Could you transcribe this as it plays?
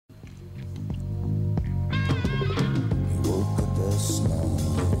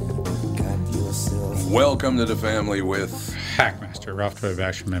Welcome to the family with Hackmaster Ralph Troy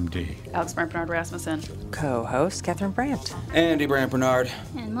Basham, MD. Alex Brandt Bernard Rasmussen. Co-host Catherine Brandt. Andy Brandt Bernard.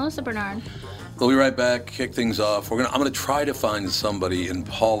 And Melissa Bernard. We'll be right back, kick things off. I'm going to try to find somebody in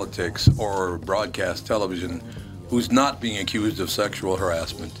politics or broadcast television who's not being accused of sexual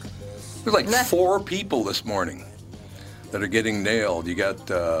harassment. There's like 4 people this morning that are getting nailed. You got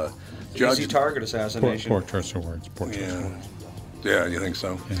Judge... Easy target assassination. Poor choice of words. Yeah, you think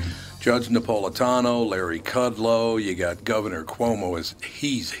so? Yeah. Judge Napolitano, Larry Kudlow, you got Governor Cuomo.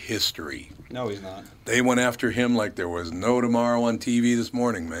 He's history. No, he's not. They went after him like there was no tomorrow on TV this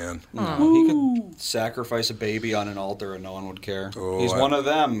morning, man. No, he could sacrifice a baby on an altar and no one would care. He's one of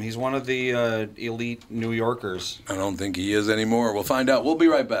them. He's one of the elite New Yorkers. I don't think he is anymore. We'll find out. We'll be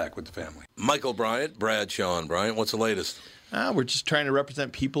right back with the family. Michael Bryant, Bradshaw and Bryant, what's the latest? We're just trying to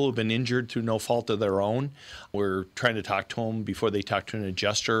represent people who've been injured through no fault of their own. We're trying to talk to them before they talk to an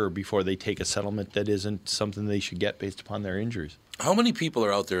adjuster or before they take a settlement that isn't something they should get based upon their injuries. How many people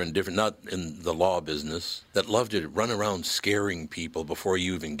are out there not in the law business, that love to run around scaring people before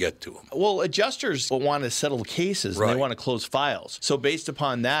you even get to them? Well, adjusters want to settle cases and they want to close files. So based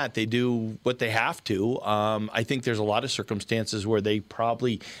upon that, they do what they have to. I think there's a lot of circumstances where they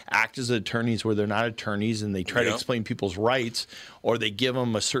probably act as attorneys where they're not attorneys and they try to explain people's rights, or they give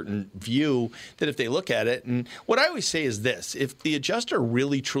them a certain view that if they look at it, and what I always say is this: if the adjuster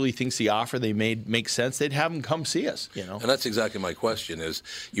really truly thinks the offer they made makes sense, they'd have them come see us. And that's exactly my question: is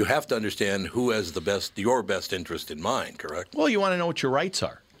you have to understand who has your best interest in mind, correct? Well, you want to know what your rights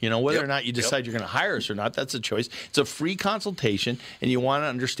are. Whether or not you decide you're going to hire us or not, that's a choice. It's a free consultation, and you want to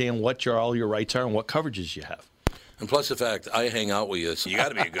understand what all your rights are and what coverages you have. And plus the fact I hang out with you, so you got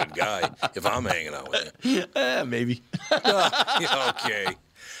to be a good guy if I'm hanging out with you. Maybe. Okay.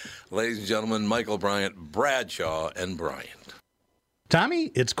 Ladies and gentlemen, Michael Bryant, Bradshaw, and Bryant.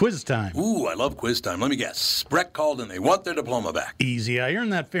 Tommy, it's quiz time. Ooh, I love quiz time. Let me guess. Breck called and they want their diploma back. Easy. I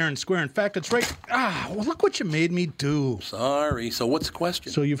earned that fair and square. In fact, it's right. Well, look what you made me do. Sorry. So what's the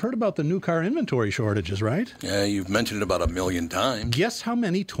question? So you've heard about the new car inventory shortages, right? Yeah, you've mentioned it about 1 million times. Guess how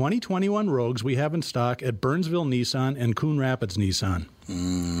many 2021 Rogues we have in stock at Burnsville Nissan and Coon Rapids Nissan?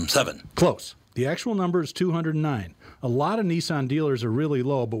 7. Close. The actual number is 209. A lot of Nissan dealers are really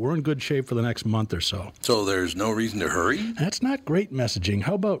low, but we're in good shape for the next month or so. So there's no reason to hurry? That's not great messaging.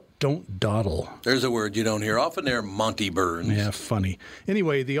 How about don't dawdle? There's a word you don't hear often there, Monty Burns. Yeah, funny.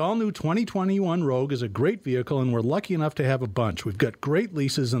 Anyway, the all-new 2021 Rogue is a great vehicle, and we're lucky enough to have a bunch. We've got great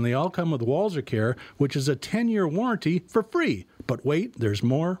leases, and they all come with Walzer Care, which is a 10-year warranty for free. But wait, there's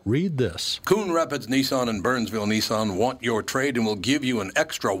more. Read this. Coon Rapids Nissan and Burnsville Nissan want your trade and will give you an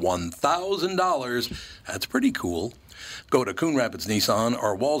extra $1,000. That's pretty cool. Go to Coon Rapids Nissan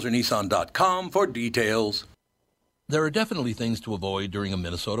or WalzerNissan.com for details. There are definitely things to avoid during a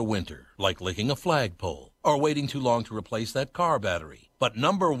Minnesota winter, like licking a flagpole or waiting too long to replace that car battery. But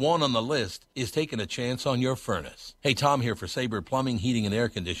number 1 on the list is taking a chance on your furnace. Hey, Tom here for Sabre Plumbing, Heating, and Air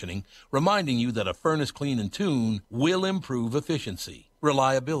Conditioning, reminding you that a furnace clean and tune will improve efficiency,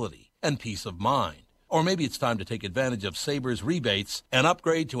 reliability, and peace of mind. Or maybe it's time to take advantage of Sabre's rebates and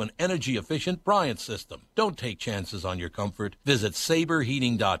upgrade to an energy-efficient Bryant system. Don't take chances on your comfort. Visit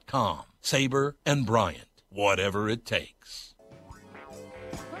SaberHeating.com. Sabre and Bryant, whatever it takes.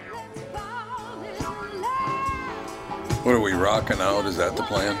 What are we rocking out? Is that the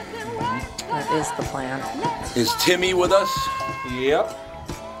plan? That is the plan. Is Timmy with us? Yep.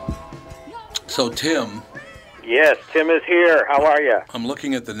 So, Tim... Yes, Tim is here. How are you? I'm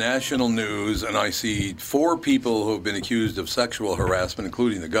looking at the national news, and I see 4 people who have been accused of sexual harassment,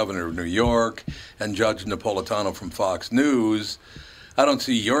 including the governor of New York and Judge Napolitano from Fox News. I don't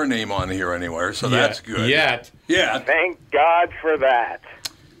see your name on here anywhere, so that's good. Yet. Thank God for that.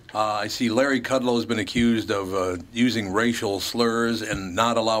 I see Larry Kudlow has been accused of using racial slurs and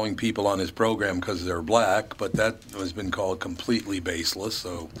not allowing people on his program because they're black, but that has been called completely baseless,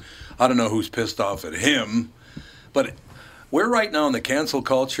 so I don't know who's pissed off at him. But we're right now in the cancel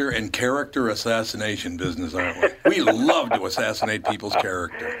culture and character assassination business, aren't we? We love to assassinate people's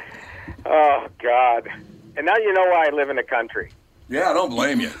character. Oh, God. And now you know why I live in the country. Yeah, I don't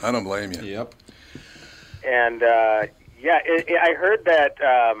blame you. Yep. And, I heard that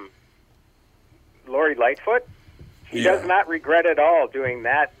Lori Lightfoot, she does not regret at all doing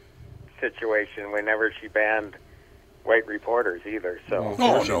that situation whenever she banned white reporters either. So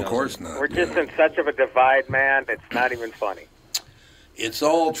no, of course not. We're just in such of a divide, man. It's not even funny. It's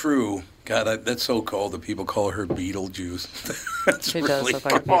all true. God, that's so cold that people call her Beetlejuice. That's She really does look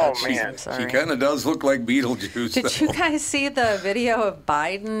like cool. Beetlejuice. man. I'm sorry. She kind of does look like Beetlejuice. Did you guys see the video of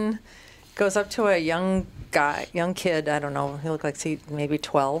Biden goes up to a young kid, I don't know, he looked like maybe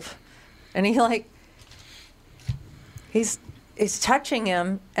 12, and he he's touching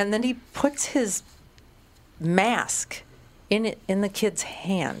him, and then he puts his mask in the kid's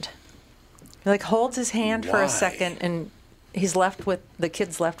hand. He like holds his hand for a second, and the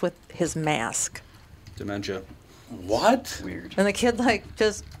kid's left with his mask. Dementia. What? Weird. And the kid like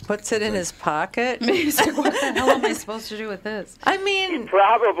just puts it in his pocket. He's like, what the hell am I supposed to do with this? I He mean,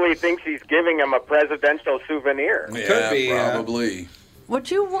 probably thinks he's giving him a presidential souvenir. Yeah, Could be, probably.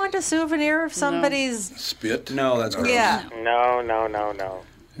 would you want a souvenir of somebody's? Spit? No, that's gross. Yeah. No.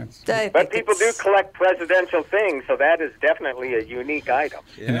 I But think people do it's- collect presidential things, so that is definitely a unique item.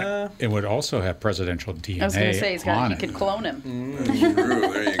 Yeah. It would also have presidential DNA I was going to say, on he it. could clone him. True,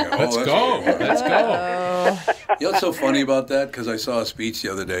 there you go. Let's Oh, go. that's- Let's go. You know what's so funny about that? Because I saw a speech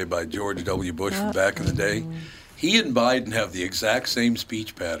the other day by George W. Bush from back in the day. He and Biden have the exact same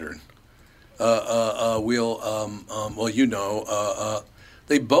speech pattern. Well, you know,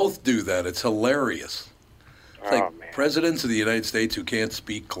 they both do that. It's hilarious. It's like man. presidents of the United States who can't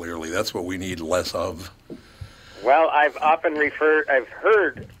speak clearly. That's what we need less of. Well, I've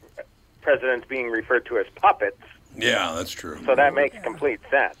heard presidents being referred to as puppets, Yeah, that's true. so that makes complete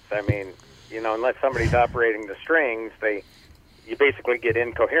sense. I mean, you know, unless somebody's operating the strings, you basically get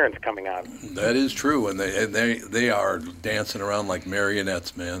incoherence coming out. That is true, and they are dancing around like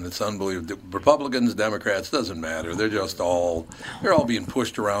marionettes, man. It's unbelievable. Republicans, Democrats, doesn't matter. They're all being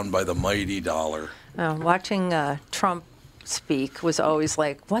pushed around by the mighty dollar. Watching Trump speak was always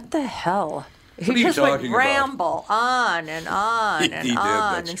like, what the hell? What are He you just would talking about? ramble on and on and He did,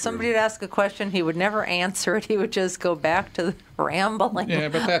 on. that's And true. somebody would ask a question, he would never answer it. He would just go back to the rambling. Yeah,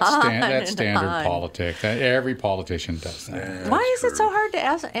 but that's on standard on. politics. Every politician does that. Why is it so hard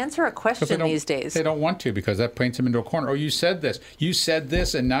to answer a Because question these days? They don't want to because that paints them into a corner. Oh, you said this. You said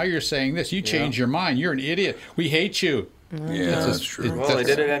this, and now you're saying this. You changed your mind. You're an idiot. We hate you. Yeah, that's true. Well, they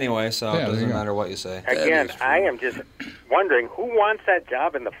did it anyway, so Yeah, it there doesn't you go. matter what you say. Again, is true. I am just wondering who wants that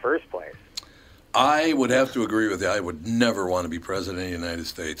job in the first place. I would have to agree with you. I would never want to be president of the United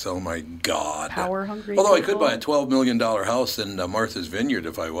States. Oh, my God. Power hungry. Although I could people. buy a $12 million house in Martha's Vineyard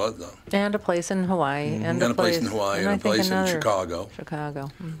if I was, though. And a place in Hawaii. And And a place in Hawaii and I a think place in another- Chicago.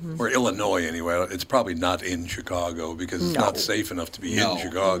 Chicago. Or Illinois, anyway. It's probably not in Chicago because it's not safe enough to be in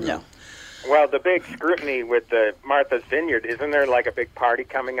Chicago. No. Well, the big scrutiny with the Martha's Vineyard, isn't there like a big party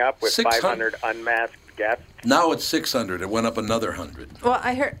coming up with 600 500 unmasked guests? Now it's 600. It went up another 100. Well,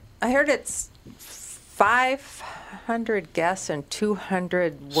 I heard it's 500 guests and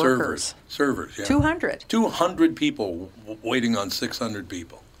 200 workers. Servers, yeah. 200. 200 people waiting on 600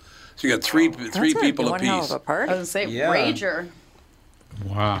 people. So you got three That's people one hell apiece. of a I party. was going to say, Yeah. Rager.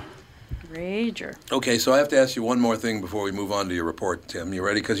 Wow. Rager. Okay, so I have to ask you one more thing before we move on to your report, Tim. You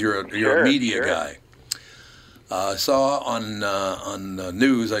ready? Because you're a Sure, media sure. guy. I saw on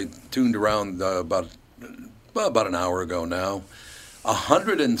news. I tuned around about an hour ago now.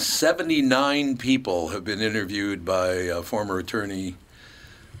 179 people have been interviewed by former Attorney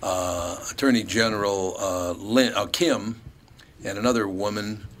General Kim and another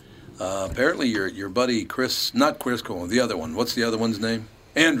woman. Apparently, your buddy Chris, not Chris Cuomo, the other one. What's the other one's name?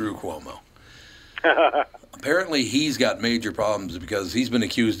 Andrew Cuomo. Apparently, he's got major problems because he's been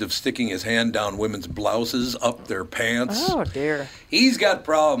accused of sticking his hand down women's blouses up their pants. Oh, dear. He's got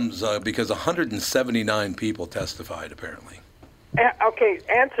problems because 179 people testified, apparently. Okay,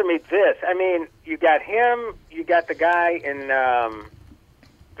 answer me this. I mean, you got him, you got the guy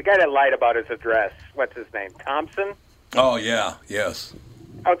the guy that lied about his address. What's his name? Thompson? Oh, yeah, yes.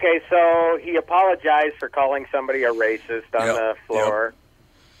 Okay, so he apologized for calling somebody a racist on Yep, the floor.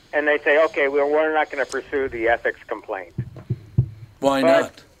 And they say, okay, well, we're not going to pursue the ethics complaint. Why But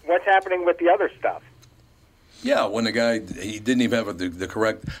not? what's happening with the other stuff? Yeah, when the guy, he didn't even have the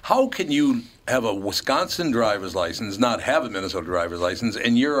correct. How can you have a Wisconsin driver's license, not have a Minnesota driver's license,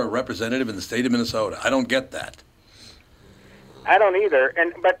 and you're a representative in the state of Minnesota? I don't get that. I don't either.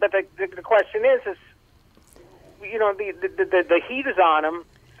 But the question is, you know, the heat is on him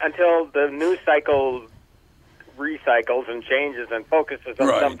until the news cycle recycles and changes and focuses on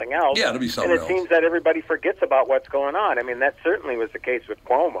Right. something else. Yeah, it'll be something and it else. seems that everybody forgets about what's going on. I mean, that certainly was the case with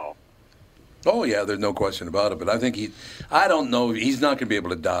Cuomo. Oh, yeah, there's no question about it. But I think I don't know, he's not going to be able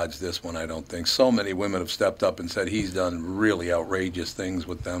to dodge this one, I don't think. So many women have stepped up and said he's done really outrageous things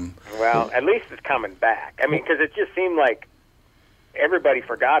with them. Well, at least it's coming back. I mean, because it just seemed like everybody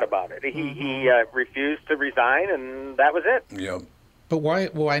forgot about it. He refused to resign, and that was it. Yep. But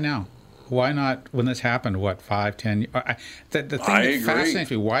why now? Why not when this happened, 5, 10 the thing I that agree.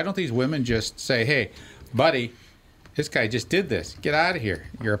 fascinates me, why don't these women just say, hey, buddy, this guy just did this. Get out of here.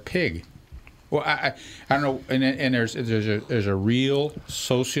 You're a pig. Well, I don't know, and there's a real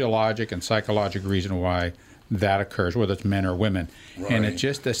sociologic and psychological reason why that occurs, whether it's men or women. And Right.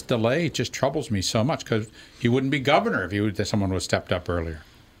 this delay just troubles me so much because he wouldn't be governor if someone would have stepped up earlier.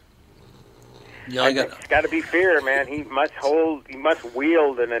 Yeah, It's got to be fair, man. He must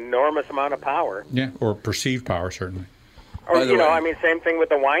wield an enormous amount of power. Yeah, or perceived power, certainly. Or, By the way- I mean, same thing with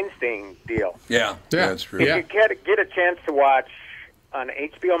the Weinstein deal. Yeah, that's true. If Yeah. you get a chance to watch on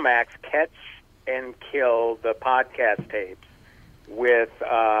HBO Max, Catch and Kill, the podcast tapes with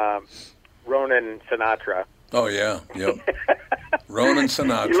Ronan Sinatra. Oh yeah, yep. Ronan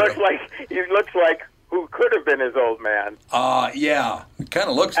Sinatra. He looks like who could have been his old man. Yeah, it kind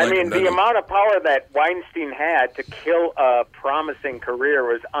of looks like. I mean, him, doesn't the it? amount of power that Weinstein had to kill a promising career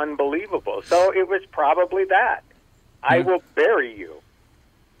was unbelievable. So it was probably that. I will bury you.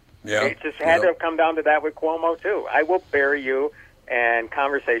 Yeah, It just had to have come down to that with Cuomo, too. I will bury you, and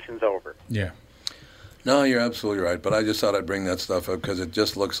conversation's over. Yeah. No, you're absolutely right. But I just thought I'd bring that stuff up because it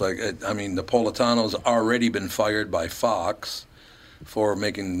just looks like. I mean, Napolitano's already been fired by Fox for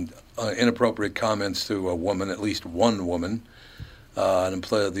making inappropriate comments to a woman, at least one woman.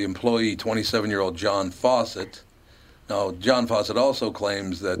 The employee, 27-year-old John Fawcett. Now, John Fawcett also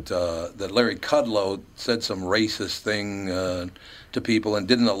claims that Larry Kudlow said some racist thing to people and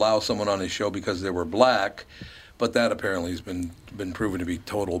didn't allow someone on his show because they were black. But that apparently has been proven to be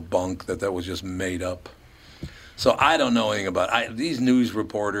total bunk, that was just made up. So I don't know anything about these news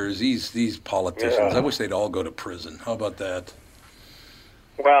reporters, these politicians. Yeah. I wish they'd all go to prison. How about that?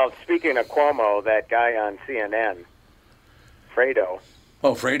 Well, speaking of Cuomo, that guy on CNN, Fredo.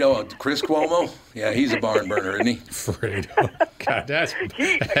 Oh, Fredo, Chris Cuomo? Yeah, he's a barn burner, isn't he? Fredo. God, that's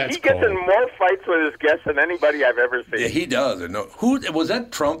He that's gets cold. in more fights with his guests than anybody I've ever seen. Yeah, he does. No, who was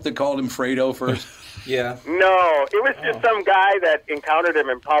that? Trump that called him Fredo first? Yeah. No, it was just some guy that encountered him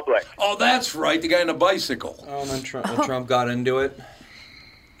in public. Oh, that's right, the guy on the bicycle. Oh, and then Trump got into it.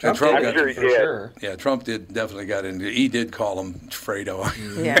 And Trump I'm got sure he for did. sure. Yeah, Trump definitely got into it. He did call him Fredo.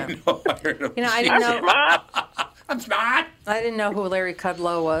 Yeah. I heard him. I didn't know. Smart. I'm smart. I didn't know who Larry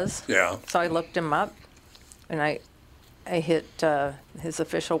Kudlow was. Yeah. So I looked him up, and I hit his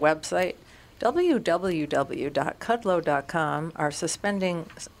official website. www.kudlow.com are suspending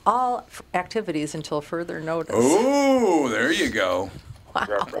all activities until further notice. Oh, there you go. Wow.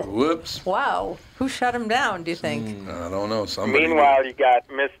 Whoops. Wow. Who shut him down, do you think? I don't know. Somebody. Meanwhile, you got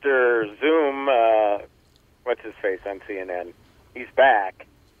Mr. Zoom, what's his face on CNN? He's back.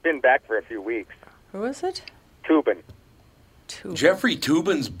 Been back for a few weeks. Who is it? Tubin. Jeffrey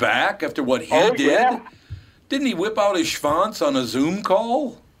Toobin's back after what he Oh, did? yeah. Didn't he whip out his schwanz on a Zoom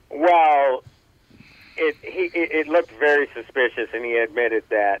call? Well, it looked very suspicious, and he admitted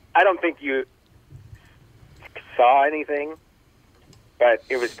that. I don't think you saw anything, but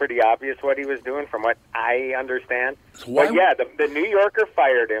it was pretty obvious what he was doing from what I understand. So why But yeah, the New Yorker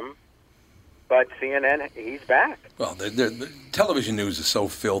fired him, but CNN, he's back. Well, the television news is so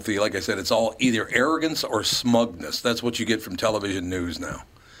filthy. Like I said, it's all either arrogance or smugness. That's what you get from television news now.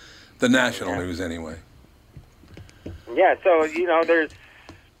 The national news, anyway. Yeah, so, there's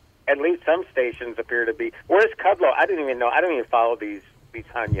at least some stations appear to be. Where's Kudlow? I don't even know. I don't even follow these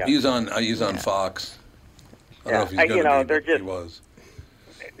Hanya. He's on Fox. I don't know if he's Yeah. going to be, they're but just- he was.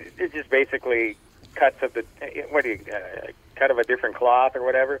 It's just basically cuts of the cut of a different cloth or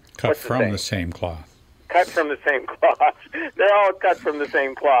whatever. Cut What's the from saying? the same cloth. Cut from the same cloth. They're all cut from the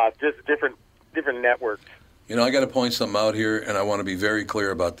same cloth, just different networks. I got to point something out here, and I want to be very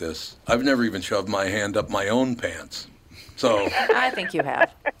clear about this. I've never even shoved my hand up my own pants. So I think you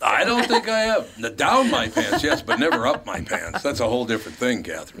have. I don't think I have. Down my pants, yes, but never up my pants. That's a whole different thing,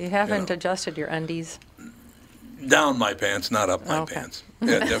 Catherine. You haven't adjusted your undies. Down my pants, not up my Okay. pants.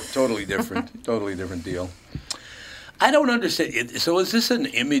 Yeah, totally different. Totally different deal. I don't understand. So is this an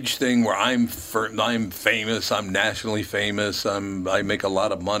image thing where I'm famous, I'm nationally famous, I make a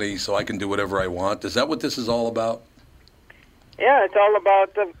lot of money, so I can do whatever I want? Is that what this is all about? Yeah, it's all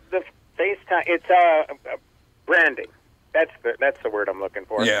about the FaceTime. It's branding. That's the word I'm looking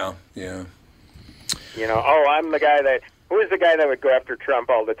for. Yeah. I'm the guy that. Who is the guy that would go after Trump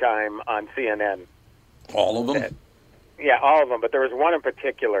all the time on CNN? All of them? Yeah, all of them. But there was one in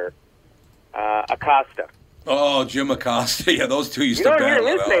particular, Acosta. Oh, Jim Acosta. Yeah, those two used You to don't battle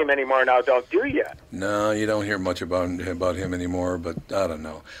hear it his out. name anymore now, do you? No, you don't hear much about him anymore, but I don't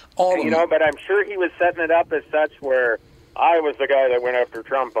know. All of them. But I'm sure he was setting it up as such where I was the guy that went after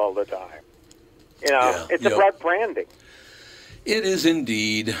Trump all the time. It's about branding. It is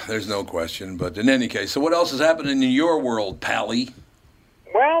indeed. There's no question. But in any case, so what else is happening in your world, Pally?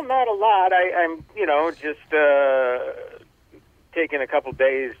 Well, not a lot. I'm just taking a couple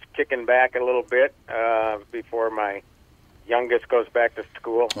days, kicking back a little bit before my youngest goes back to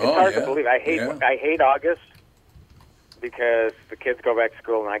school. It's hard to believe. I hate August. because the kids go back to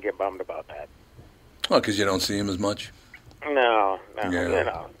school, and I get bummed about that. Well, because you don't see him as much. No, Yeah.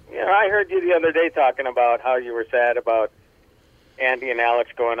 You know, I heard you the other day talking about how you were sad about Andy and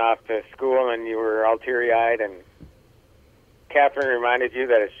Alex going off to school, and you were all teary-eyed, and Catherine reminded you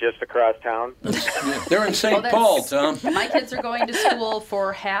that it's just across town. They're in St. Paul, Tom. My kids are going to school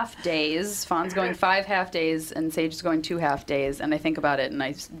for half days. Fawn's going 5 half days, and Sage is going 2 half days. And I think about it, and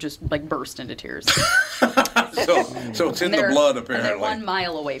I just like burst into tears. So it's in the blood, And they're apparently. 1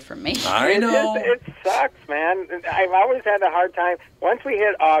 mile away from me. I know. It sucks, man. I've always had a hard time. Once we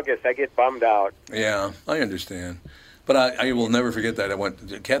hit August, I get bummed out. Yeah, I understand. But I will never forget that.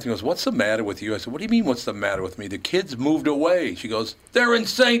 Catherine goes, "What's the matter with you?" I said, "What do you mean, what's the matter with me? The kids moved away." She goes, "They're in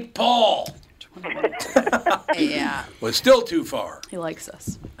St. Paul." Yeah. Well, it's still too far. He likes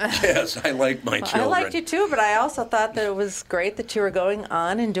us. Yes, I like my I children. liked you too, but I also thought that it was great that you were going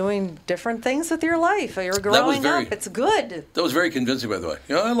on and doing different things with your life. You were growing up. It's good. That was very convincing, by the way.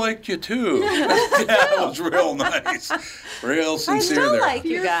 Yeah, I liked you too. Yeah, that was real nice. Real sincere I still there. like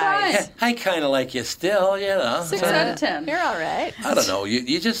you You're guys. fine. I kind of like you still, you know. 6 out of 10. You're all right. I don't know.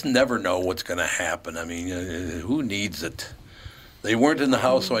 You just never know what's going to happen. I mean, who needs it? They weren't in the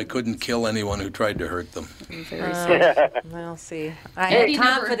house, so I couldn't kill anyone who tried to hurt them. Very sad. We'll see. I Andy have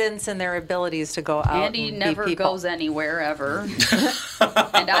never- confidence in their abilities to go out Andy and never be people. goes anywhere ever, and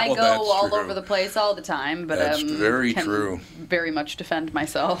I Well, go that's all true. over the place all the time. But That's very can true. Very much defend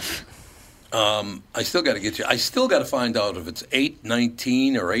myself. I still got to get you. I still got to find out if it's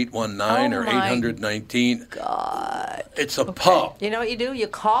 819 or 819 or Oh, my 819. God. It's a pub. You know what you do? You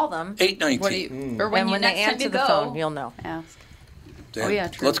call them, 819. What do you, or when and you when they next time answer you the go, phone, you'll know. ask. Dan, Oh, yeah,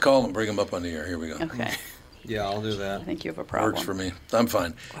 true. Let's call them, bring them up on the air. Here we go. Okay, Yeah, I'll do I that. think you have a problem. Works for me. I'm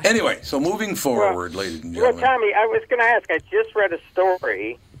fine. Anyway, so moving forward, ladies and Well, gentlemen. Tommy, I was going to ask. I just read a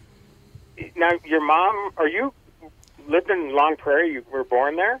story. Now, your mom, or you lived in Long Prairie? You were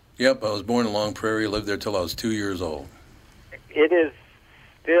born there? Yep, I was born in Long Prairie, lived there till I was 2 years old. It is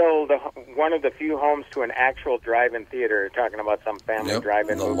still one of the few homes to an actual drive-in theater. Talking about some family Yep,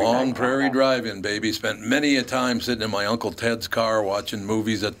 drive-in. the movie Long night. Prairie Drive-In, baby. Spent many a time sitting in my Uncle Ted's car watching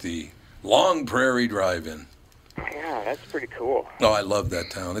movies at the Long Prairie Drive-In. Yeah, that's pretty cool. Oh, I love that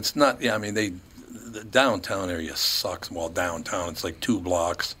town. It's not, yeah, I mean, the downtown area sucks. Well, downtown, it's like 2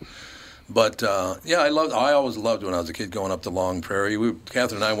 blocks. But, yeah, I always loved when I was a kid going up to Long Prairie.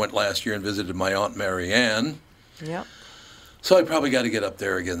 Catherine and I went last year and visited my Aunt Mary Ann. Yep. So I probably got to get up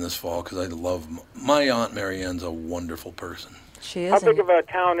there again this fall because I love my Aunt Mary Ann's a wonderful person. She How is. big of a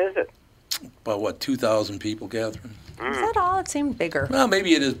town is it? About, what, 2,000 people, Catherine? Is that all? It seemed bigger. Well,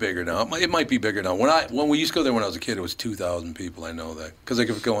 maybe it is bigger now. It might be bigger now. When we used to go there when I was a kid, it was 2,000 people. I know that because I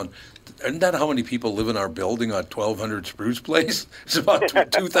kept going. Isn't that how many people live in our building on 1200 Spruce Place? It's about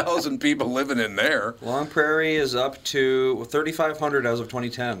 2,000 people living in there. Long Prairie is up to 3,500 as of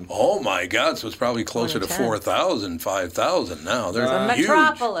 2010. Oh my God! So it's probably closer to 2010. 4,000, 5,000 now. They're A huge.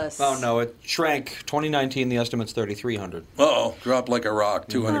 metropolis. Oh, no, it shrank. 2019, the estimate's 3,300. Uh-oh, dropped like a rock.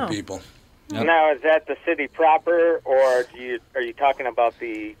 200 Oh. people. Yep. Now, is that the city proper, or are you talking about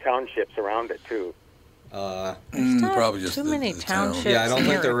the townships around it too? not Probably just too the- many the town. townships. Yeah, I don't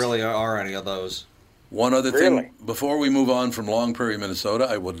think there near it. really are any of those. One other Really? thing, before we move on from Long Prairie, Minnesota,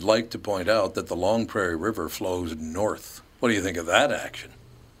 I would like to point out that the Long Prairie River flows north. What do you think of that action?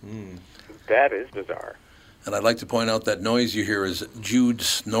 That is bizarre. And I'd like to point out that noise you hear is Jude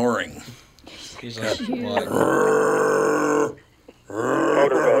snoring. He's like, what?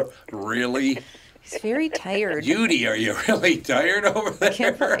 Motorboat. Really? He's very tired. Judy, are you really tired over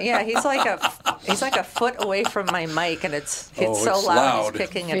there? Yeah, he's like a foot away from my mic, and it's Oh, so it's loud, loud. he's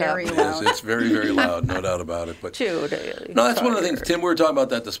picking Very it up. loud. It's very, very loud, no doubt about it. But Jude, no, that's one of the things, Tim. We were talking about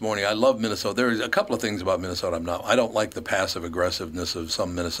that this morning. I love Minnesota. There's a couple of things about Minnesota I don't like the passive aggressiveness of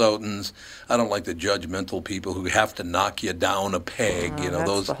some Minnesotans. I don't like the judgmental people who have to knock you down a peg. You know, that's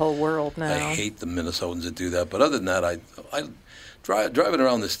those the whole world now. I hate the Minnesotans that do that. But other than that, I driving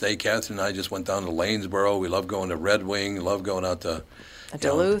around the state. Catherine and I just went down to Lanesboro. We love going to Red Wing. Love going out to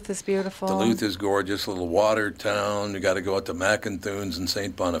Duluth is beautiful. Duluth is gorgeous, little water town. You got to go out to Macinthunes and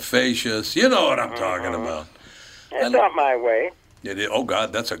St. Bonifacius. You know what I'm talking about. It's not my way. Oh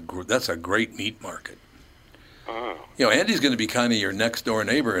God, that's a great meat market. You know, Andy's going to be kind of your next door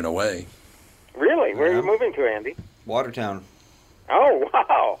neighbor in a way. Really? Where are you moving to, Andy? Watertown. Oh,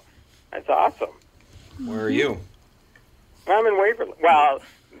 wow. That's awesome. Where are you? I'm in Waverly. Well,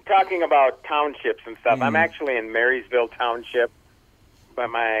 talking about townships and stuff, I'm actually in Marysville Township, but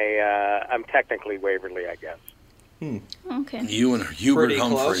I'm technically Waverly, I guess. Okay. You and Hubert Pretty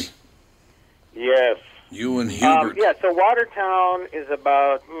Humphrey. close. Yes. You and Hubert. Yeah, so Watertown is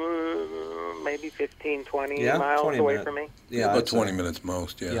about maybe 15, 20 Yeah, miles 20 away minutes. from me. Yeah, about I'd say. 20 minutes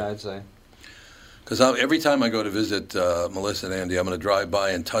most, Yeah, I'd say. Because every time I go to visit Melissa and Andy, I'm going to drive by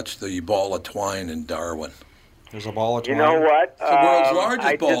and touch the ball of twine in Darwin. There's a ball of twine. You know what? the world's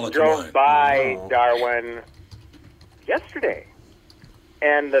largest ball I of just drove twine. by Wow. Darwin yesterday,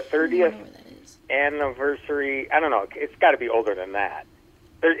 and the I don't know 30th where that is. anniversary. I don't know. It's got to be older than that.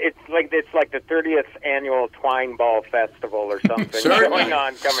 It's like the 30th annual Twine Ball Festival or something Certainly.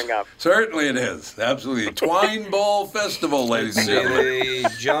 coming up. Certainly it is. Absolutely. Twine Ball Festival, ladies and See,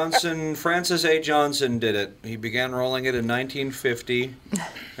 gentlemen. Francis A. Johnson did it. He began rolling it in 1950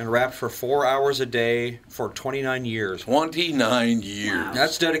 and rapped for 4 hours a day for 29 years. 29 years.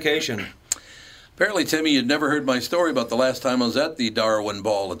 That's dedication. Apparently, Timmy, you'd never heard my story about the last time I was at the Darwin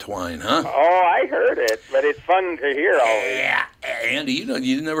Ball of Twine, huh? Oh, I heard it, but it's fun to hear always. Yeah. Andy,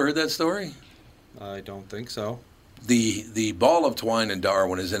 you never heard that story? I don't think so. The ball of twine in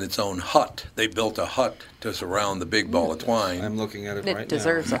Darwin is in its own hut. They built a hut to surround the big ball of twine. I'm looking at it, It right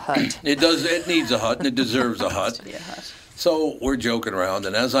deserves now. a hut. It does. It needs a hut, and it deserves a hut. To be a hut. So we're joking around,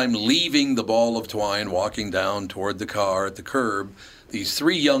 and as I'm leaving the ball of twine, walking down toward the car at the curb, these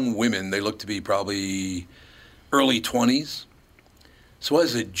three young women, they look to be probably early 20s. So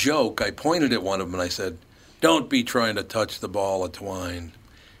as a joke, I pointed at one of them and I said, "Don't be trying to touch the ball of twine."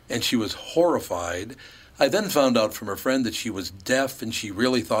 And she was horrified. I then found out from her friend that she was deaf and she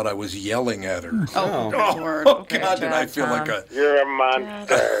really thought I was yelling at her. Oh, Lord. Oh, Okay. God, did I feel like You're a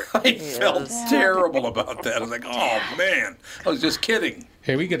monster. I felt terrible about that. I was like, oh, man. I was just kidding.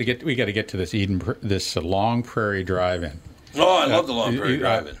 Hey, we got to get to this Long Prairie Drive-In. Oh, I love the Long Prairie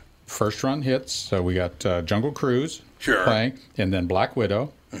Drive-In. First run hits, so we got Jungle Cruise Sure. playing, and then Black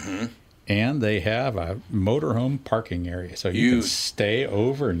Widow. Mm-hmm. And they have a motorhome parking area, so you can Huge. stay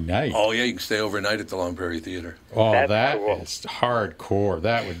overnight. Oh, yeah, you can stay overnight at the Long Prairie Theater. Oh, That's that cool. is hardcore.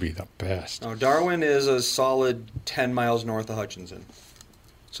 That would be the best. Now, Darwin is a solid 10 miles north of Hutchinson.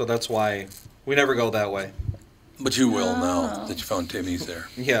 So that's why we never go that way. But you will now that you found Timmy's there.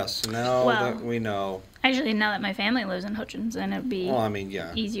 Yes, now Well- that we know. Actually, now that my family lives in Hutchinson, it'd be Well, I mean,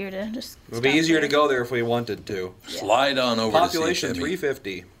 yeah. easier to just. It would be stop easier to there. go there if we wanted to. Slide on over Population to see Timmy.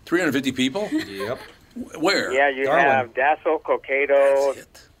 350. 350 people? Yep. Where? Yeah, you Darwin. have Dassel, Cokato,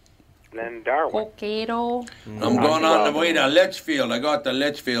 It. and then Darwin. Potato. I'm going on the way to Litchfield. I got to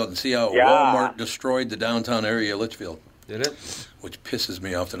Litchfield and see how Yeah. Walmart destroyed the downtown area of Litchfield, Did it? which pisses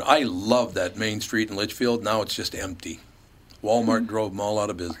me off. I love that main street in Litchfield. Now it's just empty. Walmart drove them all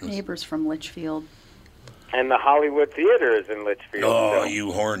out of business. Neighbors from Litchfield. And the Hollywood Theater is in Litchfield. Oh, so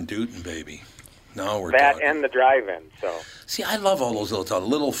you horn tootin', baby. Now we're that talking. and the drive-in. So See, I love all those little towns,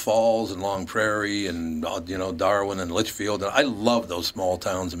 Little Falls and Long Prairie and, Darwin and Litchfield. I love those small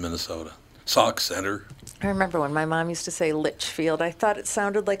towns in Minnesota. Sauk Center. I remember when my mom used to say Litchfield. I thought it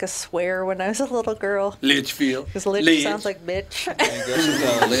sounded like a swear when I was a little girl. Litchfield. Because Litch sounds like bitch.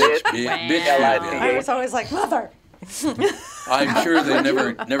 Litch, bitch. I was always like, Mother. I'm sure they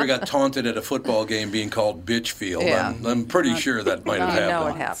never got taunted at a football game being called Bitchfield. Yeah. I'm pretty sure that might have You know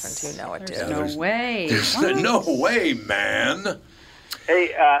it happened. happened. You know it There's did. no there's- way. No way, man.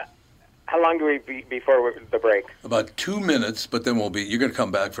 hey, how long do we before the break? About 2 minutes, but then you're going to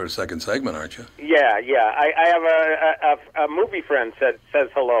come back for a second segment, aren't you? Yeah. I have a movie friend says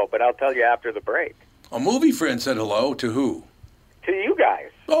hello, but I'll tell you after the break. A movie friend said hello to who? To you guys.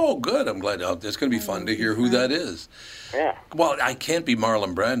 Oh, good. I'm glad. It's going to be fun to hear who that is. Yeah. Well, I can't be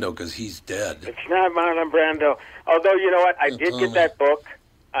Marlon Brando because he's dead. It's not Marlon Brando. Although, you know what? I did get that book,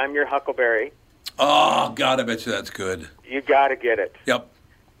 I'm Your Huckleberry. Oh, God, I bet you that's good. You got to get it. Yep.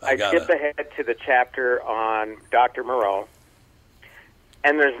 I skipped ahead to the chapter on Dr. Moreau,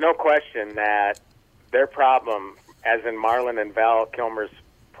 and there's no question that their problem, as in Marlon and Val Kilmer's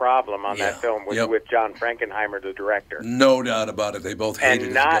problem on that film, was with John Frankenheimer, the director. No doubt about it. They both hated And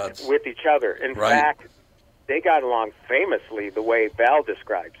his not guts. with each other. In fact, they got along famously the way Val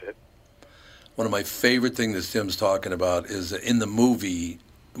describes it. One of my favorite things that Tim's talking about is that in the movie,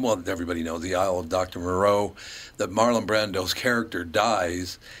 well, everybody knows The Isle of Dr. Moreau, that Marlon Brando's character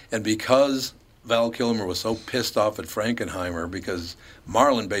dies, and because Val Kilmer was so pissed off at Frankenheimer because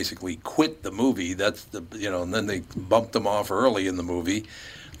Marlon basically quit the movie, and then they bumped him off early in the movie.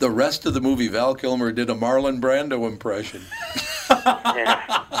 The rest of the movie, Val Kilmer did a Marlon Brando impression,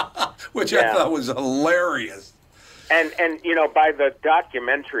 which I thought was hilarious. And by the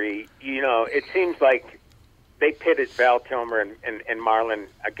documentary, it seems like they pitted Val Kilmer and Marlon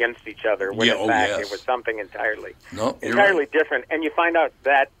against each other, when in fact it was something entirely different. And you find out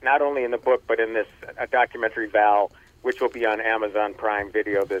that not only in the book, but in this documentary, Val, which will be on Amazon Prime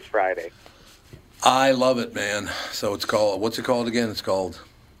Video this Friday. I love it, man. So it's called, what's it called again? It's called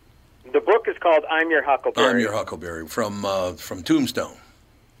The book is called I'm Your Huckleberry. I'm Your Huckleberry from Tombstone.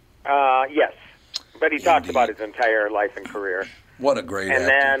 Yes, but he talks about his entire life and career. What a great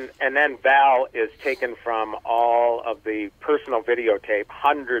actor. And then Val is taken from all of the personal videotape,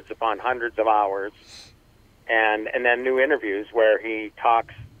 hundreds upon hundreds of hours, and then new interviews where he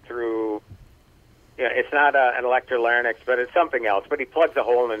talks through. You know, it's not an electrolarynx, but it's something else. But he plugs a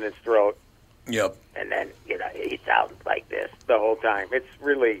hole in his throat. Yep. And then he sounds like this the whole time. It's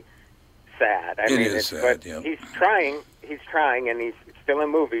really sad. I mean, it's sad. But yep. he's trying, and he's still in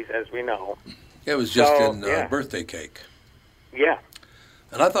movies, as we know. It was just in Birthday Cake. Yeah.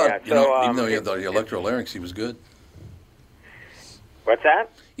 And I thought, even though he had the electrolarynx, he was good. What's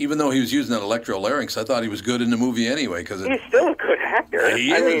that? Even though he was using that electrolarynx, I thought he was good in the movie anyway. Cause he's still a good actor.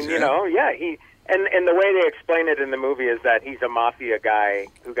 He is, he. And the way they explain it in the movie is that he's a mafia guy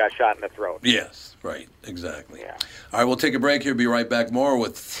who got shot in the throat. Yes, right, exactly. Yeah. All right, we'll take a break here. Be right back. More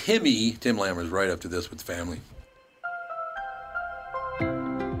with Tim Lammers, right after this with Family.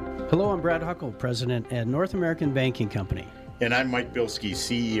 Hello, I'm Brad Huckle, President at North American Banking Company. And I'm Mike Bilski,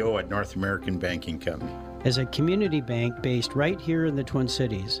 CEO at North American Banking Company. As a community bank based right here in the Twin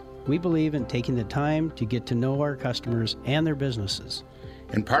Cities, we believe in taking the time to get to know our customers and their businesses.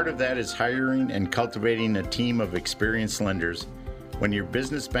 And part of that is hiring and cultivating a team of experienced lenders. When your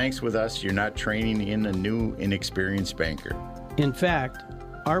business banks with us, you're not training in a new, inexperienced banker. In fact,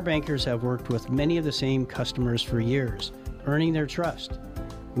 our bankers have worked with many of the same customers for years, earning their trust.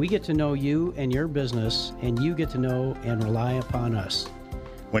 We get to know you and your business, and you get to know and rely upon us.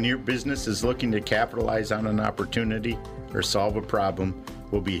 When your business is looking to capitalize on an opportunity or solve a problem,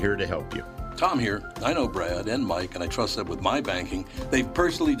 we'll be here to help you. Tom here. I know Brad and Mike, and I trust that with my banking, they've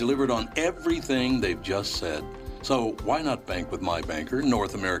personally delivered on everything they've just said. So why not bank with my banker,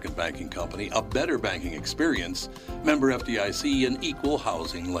 North American Banking Company, a better banking experience, member FDIC, and equal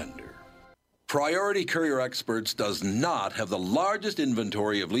housing lender. Priority Courier Experts does not have the largest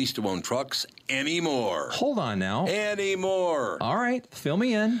inventory of lease-to-own trucks anymore. Hold on now. Anymore. All right, fill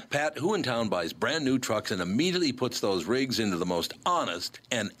me in. Pat, who in town buys brand new trucks and immediately puts those rigs into the most honest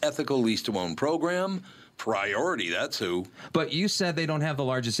and ethical lease-to-own program? Priority, that's who. But you said they don't have the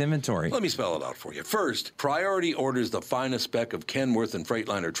largest inventory. Let me spell it out for you. First, Priority orders the finest spec of Kenworth and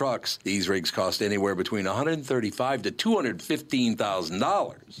Freightliner trucks. These rigs cost anywhere between $135,000 to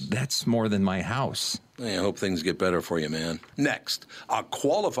 $215,000. That's more than my house. I hope things get better for you, man. Next, a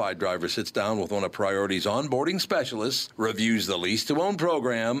qualified driver sits down with one of Priority's onboarding specialists, reviews the lease-to-own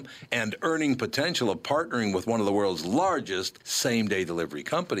program, and earning potential of partnering with one of the world's largest same-day delivery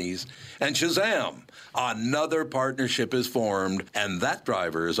companies. And shazam, another partnership is formed, and that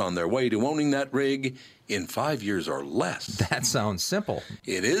driver is on their way to owning that rig in 5 years or less. That sounds simple.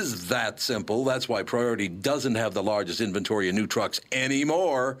 It is that simple. That's why Priority doesn't have the largest inventory of new trucks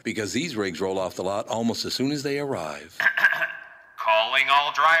anymore, because these rigs roll off the lot almost as soon as they arrive. Calling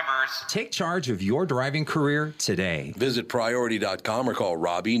all drivers. Take charge of your driving career today. Visit Priority.com or call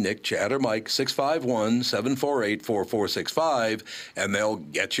Robbie, Nick, Chad, or Mike, 651-748-4465, and they'll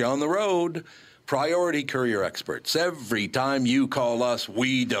get you on the road. Priority Courier Experts. Every time you call us,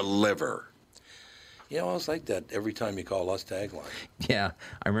 we deliver. You know, it's like that every time you call us tagline. Yeah,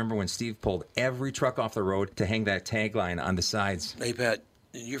 I remember when Steve pulled every truck off the road to hang that tagline on the sides. Hey, Pat,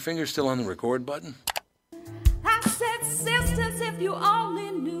 your finger's still on the record button? I said, sisters, if you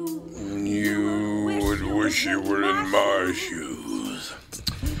only knew. You would wish you were in my shoes.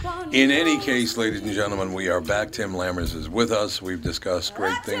 In any case, ladies and gentlemen, we are back. Tim Lammers is with us. We've discussed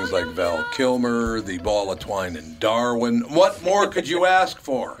great things like Val Kilmer, the ball of twine in Darwin. What more could you ask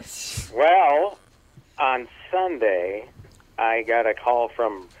for? Well, on Sunday, I got a call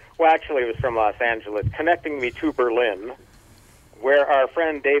from, it was from Los Angeles, connecting me to Berlin, where our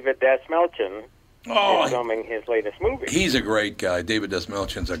friend David Desmelchin is filming his latest movie. He's a great guy. David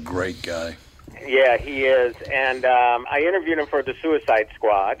Desmelchin's a great guy. Yeah, he is. And I interviewed him for The Suicide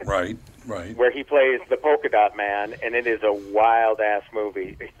Squad. Right. Where he plays the Polka Dot Man, and it is a wild-ass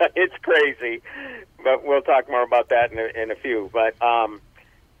movie. It's crazy, but we'll talk more about that in a few. But,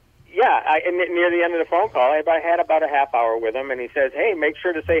 near the end of the phone call, I had about a half hour with him, and he says, hey, make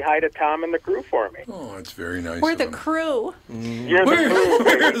sure to say hi to Tom and the crew for me. Oh, that's very nice. We're the crew. You're the crew.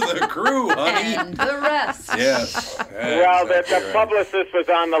 We're the crew, honey. And the rest. Yes. Well, the publicist was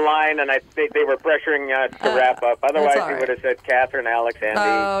on the line, and they were pressuring us to wrap up. Otherwise, he would have said Catherine, Alex, Andy.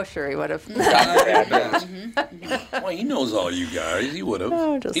 Oh, sure he would have. Well, he knows all you guys. He would have.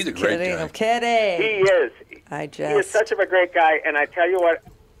 Oh, just He's a great kidding. guy. I'm kidding. He is. I He is such a great guy, and I tell you what,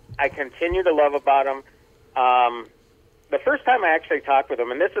 I continue to love about him. The first time I actually talked with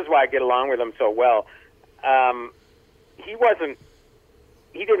him, and this is why I get along with him so well, he wasn't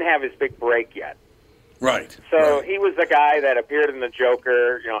he didn't have his big break yet. Right. So he was the guy that appeared in The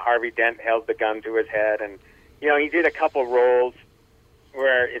Joker. You know, Harvey Dent held the gun to his head, and you know, he did a couple roles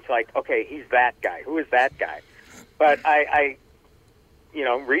where it's like, okay, he's that guy. Who is that guy? But I you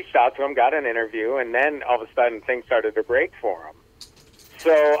know, reached out to him, got an interview, and then all of a sudden things started to break for him.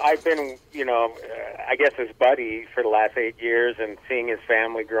 So I've been, you know, I guess his buddy for the last 8 years, and seeing his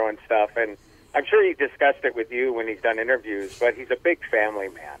family grow and stuff. And I'm sure he discussed it with you when he's done interviews, but he's a big family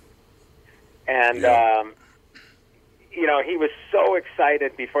man. And, you know, he was so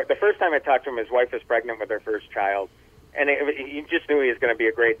excited before. The first time I talked to him, his wife was pregnant with her first child, and he just knew he was going to be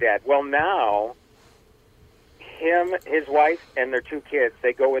a great dad. Well, now, him, his wife, and their 2 kids,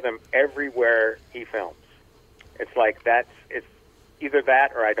 they go with him everywhere he films. It's like it's either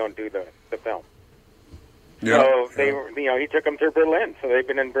that or I don't do the film. So they were, you know, he took them to Berlin, so they've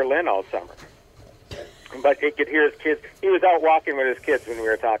been in Berlin all summer. But he could hear his kids. He was out walking with his kids when we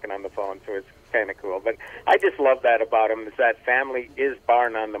were talking on the phone, so it's kind of cool. But I just love that about him, is that family is bar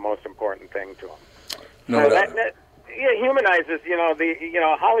none the most important thing to him. No, so that humanizes, you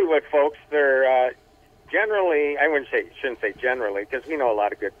know, Hollywood folks. They're generally, shouldn't say generally, because we know a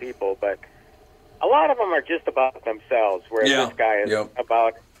lot of good people, but a lot of them are just about themselves, whereas this guy is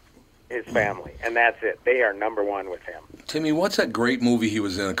about his family, and that's it. They are number one with him. Timmy, what's that great movie he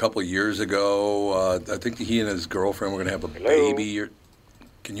was in a couple of years ago? I think he and his girlfriend were going to have a baby.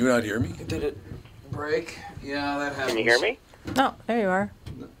 Can you not hear me? Did it break? Yeah, that happens. Can you hear me? No, there you are.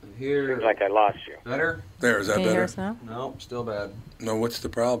 Here. Seems like I lost you. Better? There, is that Can you better? hear us now? No, still bad. No, what's the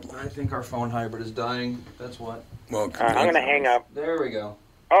problem? I think our phone hybrid is dying. That's what. Well, I'm going to hang up. There we go.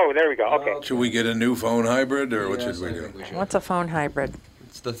 Oh, there we go. Okay. Should we get a new phone hybrid, or what should we do? What's a phone hybrid?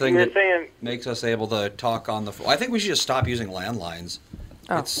 It's the thing that makes us able to talk on the phone. I think we should just stop using landlines.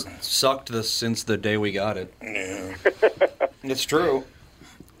 Oh. It's sucked since the day we got it. Yeah. It's true.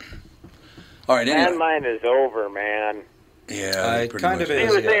 All right, anyway. Landline is over, man. Yeah, it kind of is.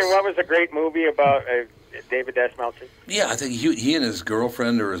 He was saying, what was a great movie about David Desmeltzer? Yeah, I think he and his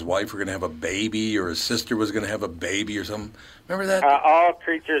girlfriend or his wife were going to have a baby, or his sister was going to have a baby or something. Remember that? All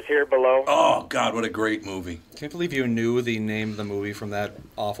Creatures Here Below. Oh, God, what a great movie. Can't believe you knew the name of the movie from that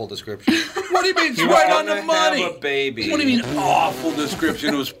awful description. What do you mean? It's right on the money. Have a baby. What do you mean awful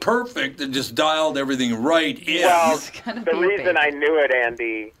description? It was perfect. It just dialed everything right in. Well, the reason I knew it,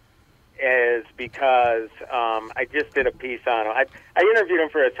 Andy, is because I just did a piece on him. I interviewed him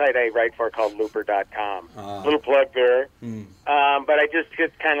for a site I write for called Looper.com. Little plug there. But I just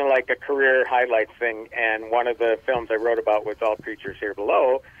did kind of like a career highlights thing, and one of the films I wrote about was All Creatures Here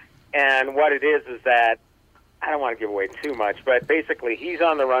Below. And what it is that, I don't want to give away too much, but basically he's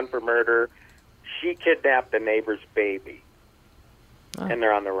on the run for murder. She kidnapped the neighbor's baby. And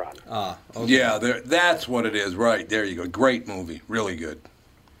they're on the run. Okay. Yeah, that's what it is. Right, there you go. Great movie. Really good.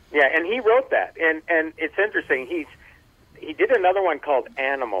 Yeah, and he wrote that, and it's interesting. He did another one called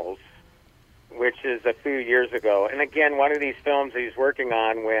Animals, which is a few years ago. And again, one of these films he's working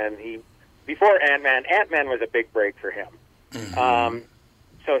on before Ant-Man. Ant-Man was a big break for him. Mm-hmm.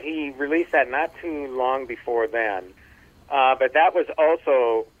 So he released that not too long before then. But that was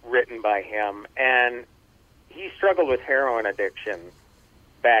also written by him, and he struggled with heroin addiction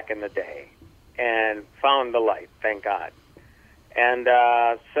back in the day and found the light, thank God. And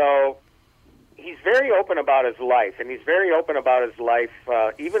so he's very open about his life, and he's very open about his life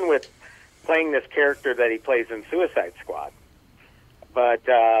even with playing this character that he plays in Suicide Squad. But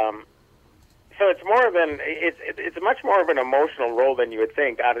so it's more of it's much more of an emotional role than you would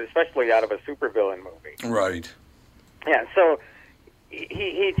think, especially out of a supervillain movie. Right. Yeah. So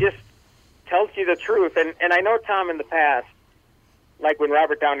he just tells you the truth, and I know, Tom, in the past, like when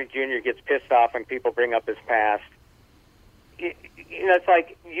Robert Downey Jr. gets pissed off when people bring up his past. It's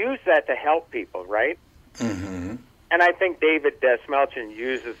like, use that to help people, right? Mm-hmm. And I think David Desmeltzer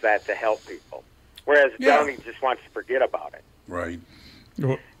uses that to help people, whereas Downey just wants to forget about it. Right.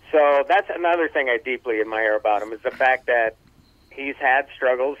 So that's another thing I deeply admire about him, is the fact that he's had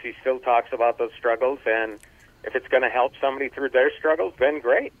struggles. He still talks about those struggles, and if it's going to help somebody through their struggles, then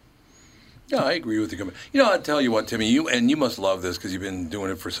great. Yeah, I agree with you. You know, I'll tell you what, Timmy, you must love this because you've been doing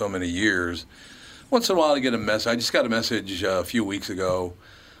it for so many years. Once in a while I get a message. I just got a message a few weeks ago.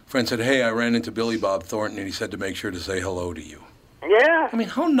 A friend said, hey, I ran into Billy Bob Thornton, and he said to make sure to say hello to you. Yeah. I mean,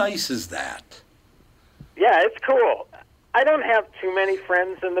 how nice is that? Yeah, it's cool. I don't have too many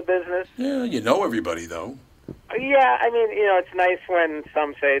friends in the business. Yeah, you know everybody, though. Yeah, I mean, it's nice when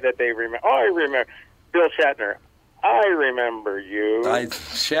some say that they remember. Oh, I remember Bill Shatner. I remember you.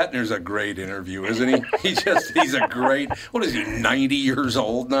 Shatner's a great interview, isn't he? He's a great, what is he, 90 years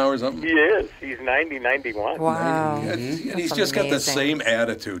old now or something? He is. He's 90, 91. Wow. And he's just got the same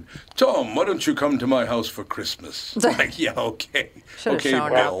attitude. Tom, why don't you come to my house for Christmas? Like, yeah, okay. Okay,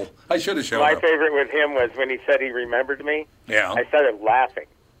 Bill. I should have shown My up. favorite with him was when he said he remembered me. Yeah. I started laughing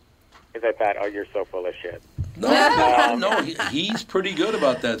because I thought, oh, you're so full of shit. No, he's pretty good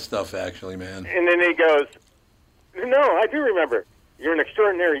about that stuff, actually, man. And then he goes, no, I do remember. You're an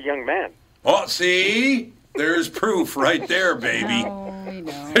extraordinary young man. Oh, see? There's proof right there, baby.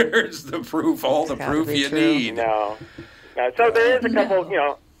 There's the proof, all the proof you need. No. So there is a couple,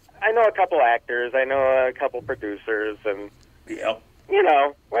 I know a couple actors, I know a couple producers, and,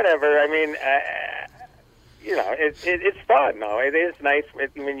 whatever. I mean, it's fun, though. It is nice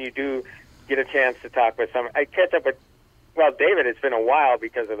when you do get a chance to talk with someone. I catch up with, David, it's been a while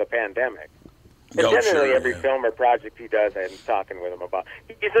because of the pandemic. But generally, every film or project he does, I'm talking with him about.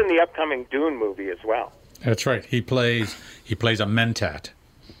 He's in the upcoming Dune movie as well. That's right. He plays a Mentat.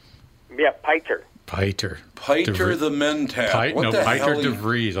 Yeah, Piter. Piter the Mentat. Piter de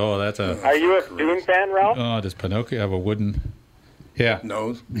Vries. Oh, that's a... Are you a Dune fan, Ralph? Oh, does Pinocchio have a wooden... Yeah.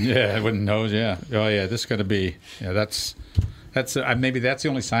 Nose? Yeah, a wooden nose, yeah. Oh, yeah, this is going to be... Yeah, that's maybe that's the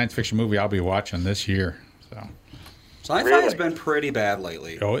only science fiction movie I'll be watching this year. So... Sci-fi has been pretty bad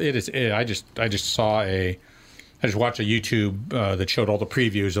lately. Oh, it is. I just watched a YouTube that showed all the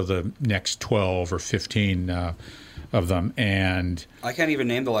previews of the next 12 or 15 of them, and I can't even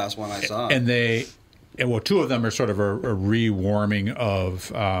name the last one I saw. And two of them are sort of a rewarming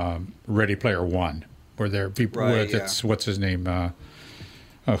of Ready Player One, where there are people. What's his name?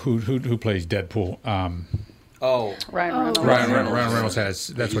 Who plays Deadpool? Ryan Reynolds has.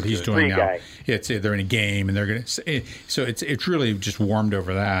 That's what he's doing now. They're in a game, and they're going to. So it's really just warmed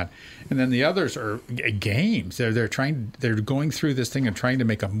over that. And then the others are games. They're going through this thing and trying to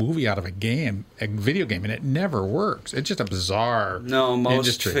make a movie out of a video game, and it never works. It's just a bizarre. No, most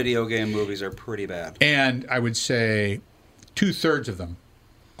industry. Video game movies are pretty bad. And I would say 2/3 of them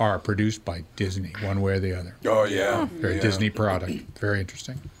are produced by Disney, one way or the other. Oh yeah, they're a Disney product. Very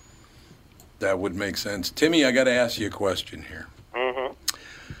interesting. That would make sense. Timmy, I got to ask you a question here. Mm-hmm.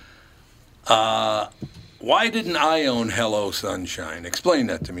 Why didn't I own Hello Sunshine? Explain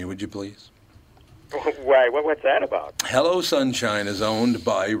that to me, would you please? Why? What's that about? Hello Sunshine is owned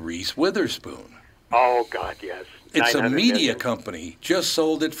by Reese Witherspoon. Oh, God, yes. It's a media company. Just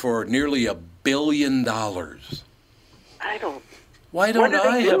sold it for nearly $1 billion. Why don't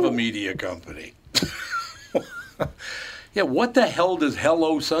I have a media company? Yeah, what the hell does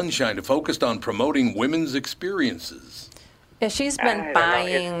Hello Sunshine focused on promoting women's experiences? Yeah, she's been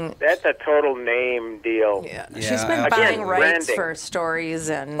buying... That's a total name deal. Yeah. She's been buying rights for stories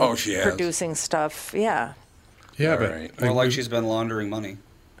and producing stuff. Yeah. Yeah, but more like she's been laundering money.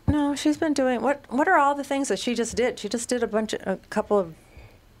 No, she's been doing... What are all the things that she just did? She just did a couple of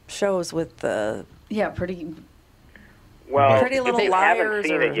shows with the... Yeah, Pretty Little Liars. Haven't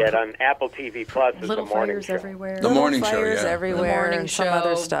seen it yet on Apple TV Plus. Little Fires Everywhere. The morning show, Fires Everywhere. The morning show, some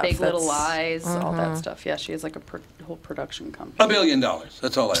other stuff. Big Little Lies, all that stuff. Yeah, she has like a whole production company. $1 billion.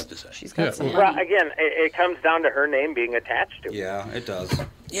 That's all I have to say. She's got some money. Well, again, it comes down to her name being attached to it. Yeah, it does.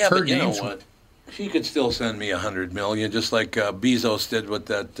 Yeah, but you know what? She could still send me $100 million, just like Bezos did with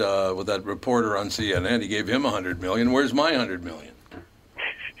that reporter on CNN. He gave him $100 million. Where's my $100 million?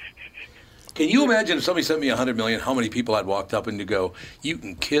 Can you imagine if somebody sent me $100 million, how many people I'd walked up and to go, you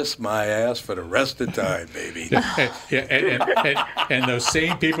can kiss my ass for the rest of the time, baby. And those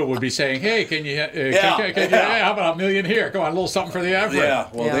same people would be saying, hey, can you how about $1 million here? Go on, a little something for the average. Yeah,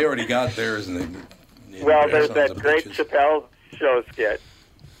 well, they already got theirs. And there's that great Chappelle show skit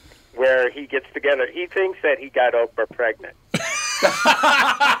where he gets together. He thinks that he got Oprah pregnant.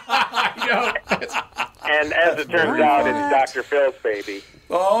 And as it turns out, it's Dr. Phil's baby.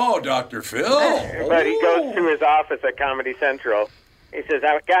 Oh, Dr. Phil. But he goes to his office at Comedy Central. He says,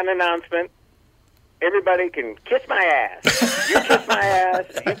 I've got an announcement. Everybody can kiss my ass. You kiss my ass.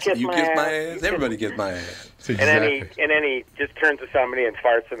 You kiss my ass. Everybody kiss my ass. And then he just turns to somebody and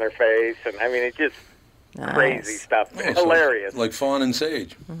farts in their face. And I mean, it's just crazy stuff. Oh, hilarious. Like Fawn and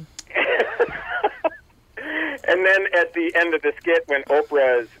Sage. And then at the end of the skit, when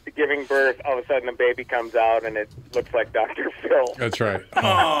Oprah is giving birth, all of a sudden a baby comes out, and it looks like Dr. Phil. That's right.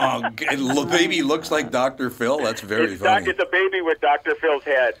 Oh, baby looks like Dr. Phil? That's very funny. It's a baby with Dr. Phil's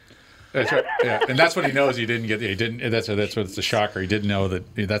head. That's right. Yeah, and that's when he knows he didn't get. He didn't. That's what it's a shocker. He didn't know that.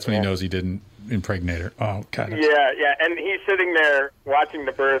 That's when he knows he didn't impregnate her. Oh God. Yeah, and he's sitting there watching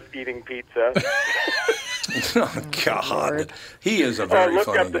the birth, eating pizza. Oh God, he is a very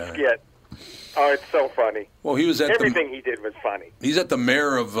funny guy. Look up the skit. Oh, it's so funny. Well, he was at everything he did was funny. He's at the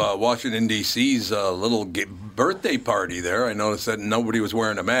mayor of Washington, D.C.'s little birthday party there. I noticed that nobody was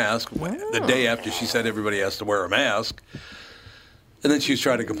wearing a mask the day after she said everybody has to wear a mask. And then she was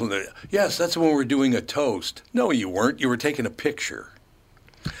trying to complain. Yes, that's when we're doing a toast. No, you weren't. You were taking a picture.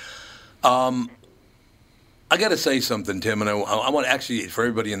 I got to say something, Tim, and I want actually for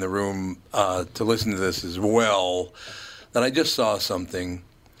everybody in the room to listen to this as well, that I just saw something.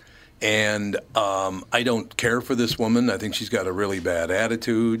 And I don't care for this woman. I think she's got a really bad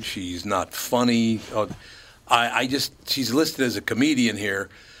attitude. She's not funny. She's listed as a comedian here.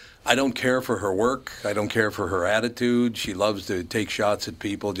 I don't care for her work. I don't care for her attitude. She loves to take shots at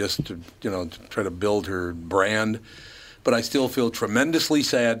people just to, to try to build her brand. But I still feel tremendously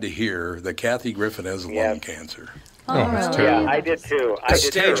sad to hear that Kathy Griffin has lung cancer. Yeah, I did too.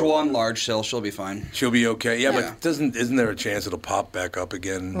 Stage 1 large cell, she'll be fine. She'll be okay. Yeah, but isn't there a chance it'll pop back up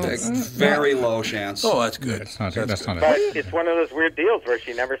again? Very low chance. Oh, that's good. That's not but it's one of those weird deals where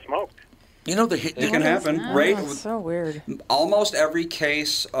she never smoked. It can happen. That's so weird. Almost every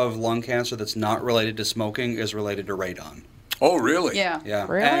case of lung cancer that's not related to smoking is related to radon. Oh, really? Yeah.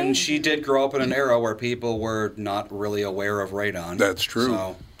 Really? And she did grow up in an era where people were not really aware of radon. That's true.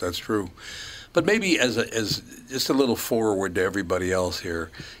 So. That's true. But maybe as just a little forward to everybody else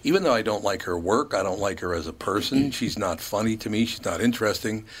here, even though I don't like her work, I don't like her as a person, she's not funny to me, she's not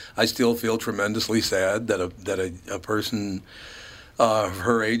interesting, I still feel tremendously sad that a person of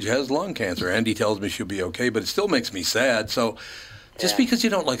her age has lung cancer. Andy tells me she'll be okay, but it still makes me sad. So just because you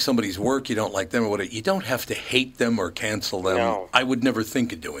don't like somebody's work, you don't like them or whatever, you don't have to hate them or cancel them. No. I would never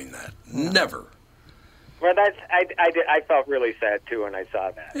think of doing that. Never. Well, I felt really sad too when I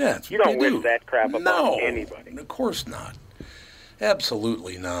saw that. Yeah, you don't wish that crap upon anybody. Of course not.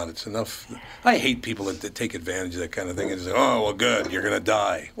 Absolutely not. It's enough. I hate people that take advantage of that kind of thing and say, "Oh, well, good, you're going to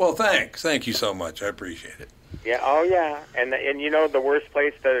die." Well, thanks. Thank you so much. I appreciate it. Yeah. Oh, yeah. And the worst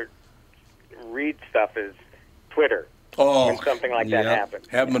place to read stuff is Twitter. Oh, when something like that happens.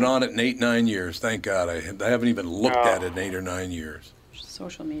 Haven't been on it in 8-9 years. Thank God. I haven't even looked at it in 8 or 9 years.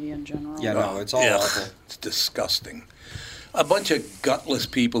 Social media in general. Yeah, no, it's all awful. It's disgusting. A bunch of gutless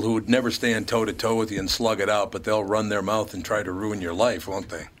people who would never stand toe-to-toe with you and slug it out, but they'll run their mouth and try to ruin your life, won't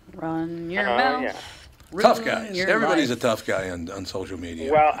they? Run your mouth. Yeah. Tough guys. Everybody's a tough guy on social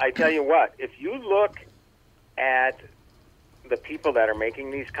media. Well, I tell you what, if you look at the people that are making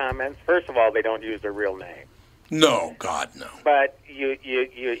these comments, first of all, they don't use their real name. No, God, no. But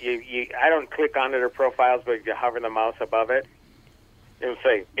I don't click onto their profiles, but you hover the mouse above it. It'll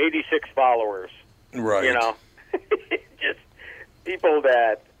say 86 followers. Right. Just people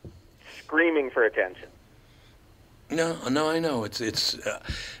that screaming for attention. No, I know. It's.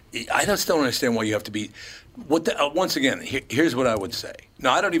 I just don't understand why you have to be. Once again, here's what I would say.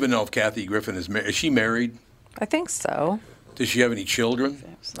 Now, I don't even know if Kathy Griffin is married. Is she married? I think so. Does she have any children?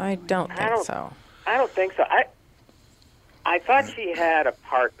 I don't think so. I don't think so. I thought she had a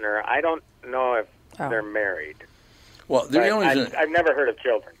partner. I don't know if they're married. Well, I've never heard of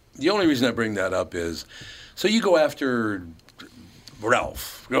children. The only reason I bring that up is, so you go after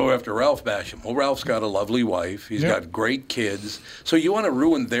Ralph Basham. Well, Ralph's got a lovely wife. He's got great kids. So you want to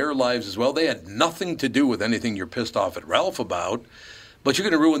ruin their lives as well? They had nothing to do with anything you're pissed off at Ralph about, but you're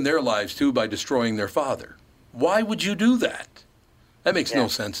going to ruin their lives too by destroying their father. Why would you do that? That makes no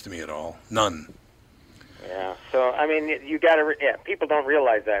sense to me at all. None. Yeah. So, I mean, you got to. People don't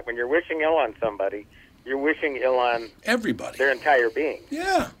realize that when you're wishing ill on somebody, you're wishing ill on everybody, their entire being.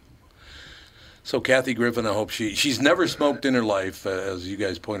 Yeah. So Kathy Griffin, I hope she's never smoked in her life, as you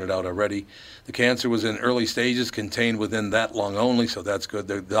guys pointed out already. The cancer was in early stages, contained within that lung only, so that's good.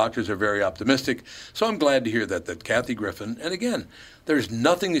 The doctors are very optimistic. So I'm glad to hear that Kathy Griffin, and again, there's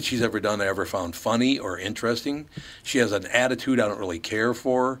nothing that she's ever done I ever found funny or interesting. She has an attitude I don't really care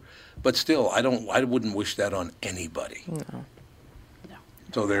for, but still, I wouldn't wish that on anybody. No.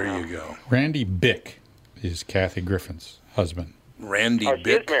 So there you go. Randy Bick is Kathy Griffin's husband. Randy Bick?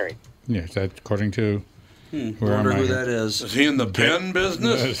 She is married. Yes, that according to. Wonder who that is. Is he in the pen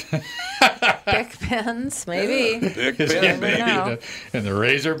business? Bic pens, maybe. Bic pen, maybe. In the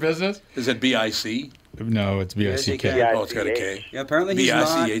razor business? Is it BIC? No, it's BICK. Oh, it's got a K. Yeah, apparently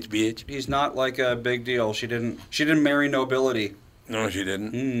BICH. he's not like a big deal. She didn't marry nobility. No, she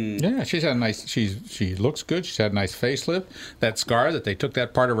didn't. Yeah, she's had a nice. She looks good. She's had a nice facelift. That scar that they took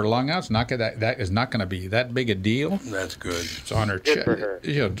that part of her lung out, that is not going to be that big a deal. That's good. It's on her chest.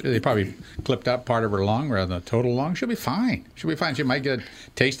 They probably clipped out part of her lung rather than the total lung. She'll be fine. She might get a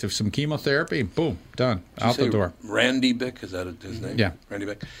taste of some chemotherapy. Boom, done. Out the door. Randy Bick, is that his name? Yeah, Randy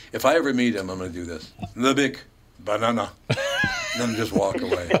Bick. If I ever meet him, I'm going to do this. The Bick banana. and then just walk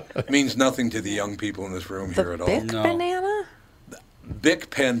away. It means nothing to the young people in this room here at all. Bic banana? Bic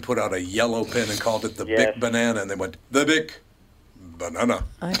pen put out a yellow pen and called it the Bic banana, and they went, the Bic banana.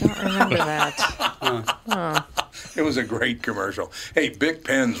 I don't remember that. It was a great commercial. Hey, Bic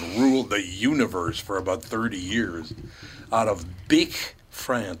pens ruled the universe for about 30 years out of Bic,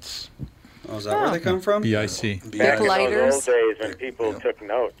 France. Oh, is that where they come from? BIC. Back in those old days when people took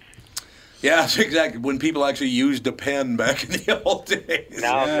notes. Yes, exactly. When people actually used a pen back in the old days.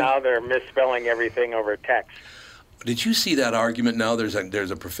 Now they're misspelling everything over text. Did you see that argument now? There's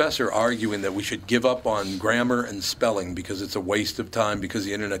a professor arguing that we should give up on grammar and spelling because it's a waste of time because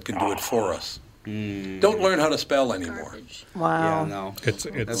the internet can do it for us. Don't learn how to spell anymore. Wow. Yeah, no. It's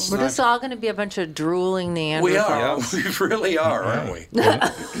We're just all going to be a bunch of drooling Neanderthals. We are. We really are, aren't we? We're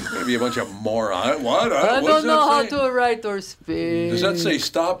going to be a bunch of morons. What? I What don't does know how that say? to write or speak. Does that say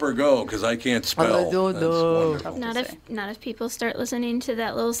stop or go? Because I can't spell. I don't know. Not if people start listening to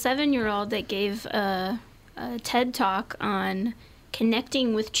that little 7-year-old that gave a TED talk on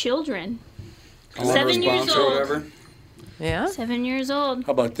connecting with children. 7 years Or old. whatever. Yeah. 7 years old.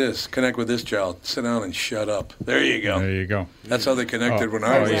 How about this? Connect with this child. Sit down and shut up. There you go. There you go. That's how they connected when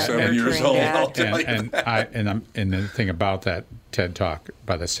I was 7 years old. I'll tell you that. And the thing about that TED Talk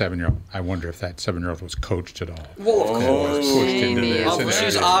by the 7-year-old, I wonder if that 7-year-old was coached at all. Well, of Was course. pushed into this. Well, and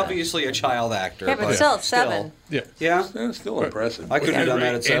she's obviously a child actor. Yeah, but still, 7. Yeah. Yeah. That's still impressive. I couldn't have done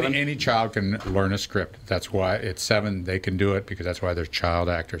that at 7. Any child can learn a script. That's why at 7 they can do it, because that's why they're child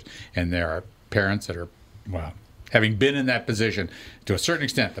actors. And there are parents that are, well, having been in that position, to a certain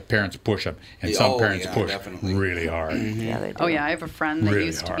extent, the parents push them, and some parents push really hard. Yeah, they do. Oh yeah, I have a friend that Really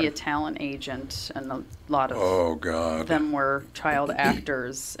used to be a talent agent, and a lot of them were child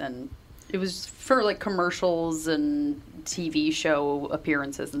actors, and it was for like commercials and TV show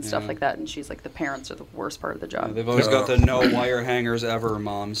appearances and stuff Yeah. like that. And she's like, the parents are the worst part of the job. They've always got the no wire hangers ever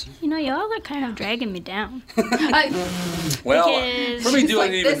moms. You know, y'all are kind of dragging me down. Well, Because- let me do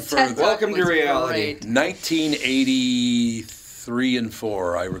Like, it even this TED further. Talk Welcome to was reality. 1983 and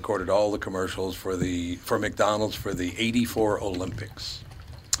 4, I recorded all the commercials for McDonald's for the '84 Olympics.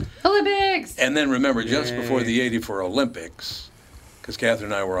 Olympics! And then remember, just before the '84 Olympics, because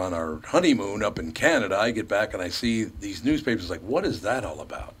Catherine and I were on our honeymoon up in Canada, I get back and I see these newspapers like, what is that all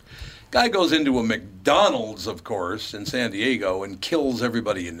about? Guy goes into a McDonald's, of course, in San Diego and kills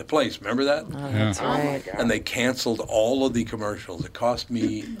everybody in the place. Remember that? Oh, that's right. And they canceled all of the commercials. It cost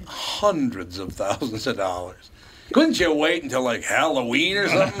me hundreds of thousands of dollars. Couldn't you wait until like Halloween or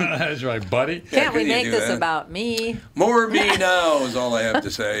something? That's right, buddy. Can't we couldn't you make do this that? about me? More me now is all I have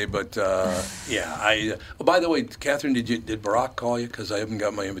to say. But yeah, oh, by the way, Catherine, did Barack call you? Because I haven't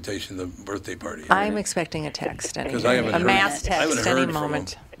got my invitation to the birthday party. I'm expecting a text any 'Cause I haven't a heard- mass I haven't text heard any from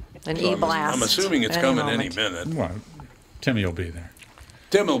moment. An So e-blast. I'm assuming it's any coming moment. any minute. Well, Timmy will be there.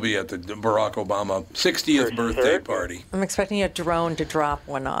 Tim will be at the Barack Obama 60th birthday party. I'm expecting a drone to drop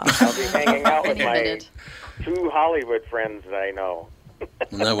one off. I'll be hanging out with my 2 Hollywood friends that I know.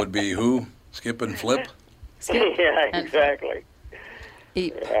 And that would be who? Skip and Flip? Yeah, exactly.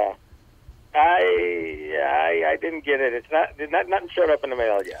 Eep. Yeah. I didn't get it. It's nothing showed up in the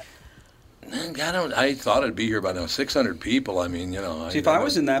mail yet. I thought it'd be here by now. 600 people. I mean, you know. See, if I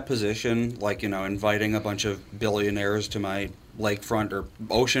was in that position, like, you know, inviting a bunch of billionaires to my lakefront or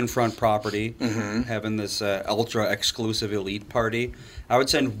oceanfront property, having this ultra-exclusive elite party, I would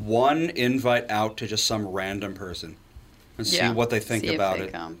send one invite out to just some random person and see Yeah, what they think see if about they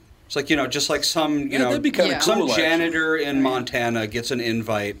it. come. It's like, you know, just like some, you Yeah, know, that'd be kinda some cool, actually. janitor in Montana gets an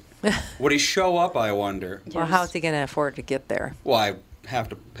invite. Would he show up, I wonder? Well, how's he going to afford to get there? Well, I have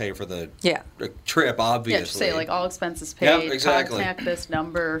to pay for the Yeah. trip, obviously. Yeah, just say like all expenses paid. Yep, exactly. Contact this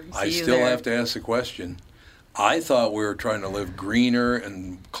number. See I you still there. have to ask the question. I thought we were trying to live greener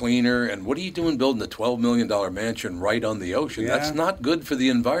and cleaner. And what are you doing building a $12 million mansion right on the ocean? Yeah. That's not good for the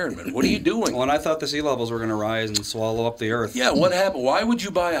environment. What are you doing? Well, and I thought the sea levels were going to rise and swallow up the earth. Yeah, what happened? Why would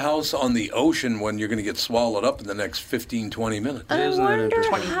you buy a house on the ocean when you're going to get swallowed up in the next 15, 20 minutes? I Isn't that wonder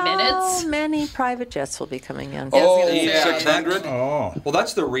interesting? 20 how minutes? many private jets will be coming in. Oh, Yeah, 600? Oh. Well,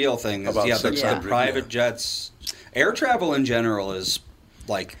 that's the real thing. Is, About the 600, private jets. Air travel in general is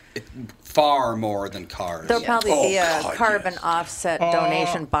like far more than cars. There'll probably Oh, be a God, carbon yes. offset Oh.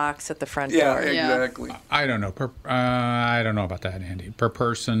 donation box at the front Yeah, door. exactly. I don't know. I don't know about that, Andy. Per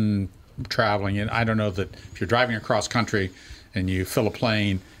person traveling in, I don't know that if you're driving across country and you fill a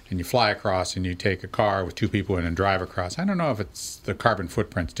plane and you fly across and you take a car with 2 people in and drive across, I don't know if it's the carbon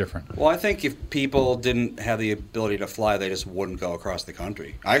footprint's different. Well, I think if people didn't have the ability to fly, they just wouldn't go across the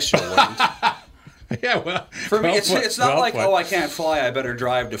country. I sure wouldn't. Yeah, well, for me, it's not like, oh, I can't fly, I better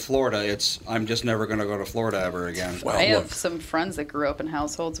drive to Florida. It's, I'm just never going to go to Florida ever again. Well, I have some friends that grew up in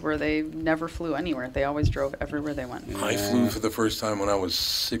households where they never flew anywhere. They always drove everywhere they went. I flew for the first time when I was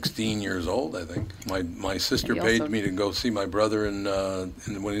 16 years old, I think. My sister paid me to go see my brother when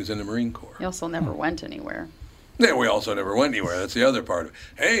he was in the Marine Corps. He also never went anywhere. Yeah, we also never went anywhere. That's the other part of it.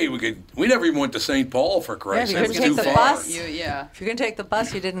 Hey, we never even went to St. Paul, for Christ's sake. If you couldn't take the bus, if you're going to take the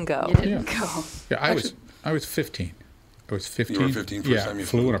bus, you didn't go. You didn't go. Yeah, I was 15. I was 15. You were 15 first time you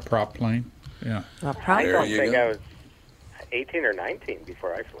flew in a prop plane. Yeah. I don't think I was 18 or 19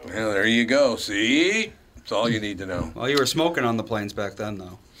 before I flew. Yeah, there you go. See? That's all you need to know. Well, you were smoking on the planes back then,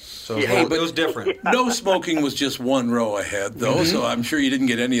 though. So it was different. No smoking was just one row ahead, though, so I'm sure you didn't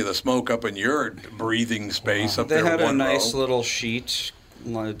get any of the smoke up in your breathing space up there. They had a nice little sheet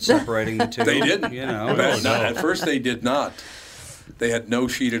separating the two. They didn't. You know, at first they did not. They had no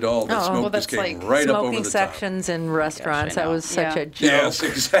sheet at all. The smoke just came right up over the top. Smoking sections in restaurants, that was such a joke. Yes,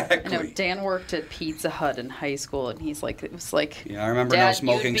 exactly. I know Dan worked at Pizza Hut in high school, and he's like, it was like, yeah, I remember Dad, no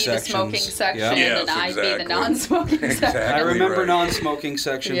smoking sections. The smoking section, and I'd be the non-smoking section. I remember non-smoking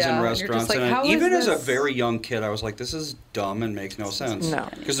sections in restaurants, like, and even as a very young kid, I was like, this is dumb and makes no sense. No.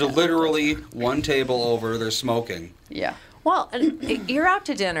 Because they're literally one table over, they're smoking. Yeah. Well, you're out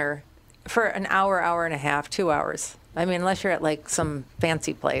to dinner for an hour, hour and a half, 2 hours. I mean, unless you're at like some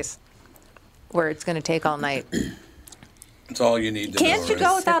fancy place where it's going to take all night. That's all you need to know. Can't you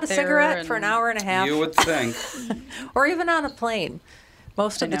go without a cigarette for an hour and a half? You would think. Or even on a plane.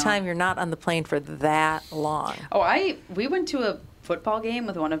 Most of the time, you're not on the plane for that long. Oh, we went to a football game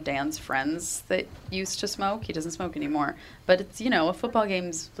with one of Dan's friends that used to smoke. He doesn't smoke anymore. But it's, a football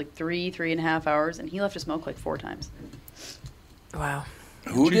game's like 3.5 hours, and he left to smoke like 4 times. Wow.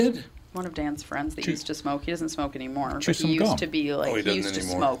 Who did? One of Dan's friends that used to smoke. He doesn't smoke anymore. But he used to be like, he used to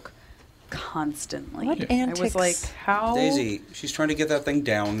smoke constantly. What antics? I was like, how? Daisy, she's trying to get that thing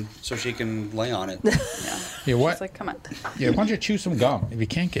down so she can lay on it. Yeah, what? It's like, come on. Yeah, why don't you chew some gum? If you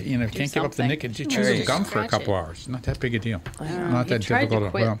can't get, can't give up the nicotine, chew some gum for a couple hours. Not that big a deal. Not that tried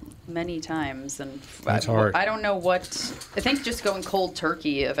difficult. To quit many times, and that's hard. I don't know what. I think just going cold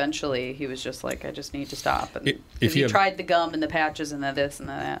turkey. Eventually, he was just like, I just need to stop. And if you tried the gum and the patches and the this and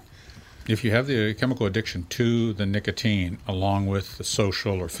the that. If you have the chemical addiction to the nicotine, along with the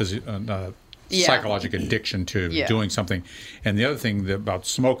social or psychological addiction to doing something, and the other thing about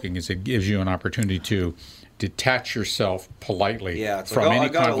smoking is it gives you an opportunity to detach yourself politely from any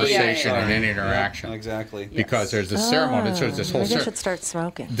conversation and any interaction. Yeah, exactly. Because there's this ceremony. There's this whole. Maybe I should start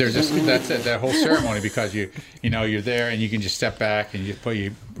smoking. There's this that whole ceremony because you're there and you can just step back and you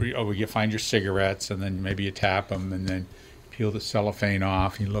find your cigarettes and then maybe you tap them and then peel the cellophane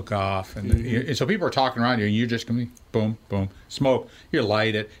off, you look off, and so people are talking around you, and you're just going to boom, boom, smoke. You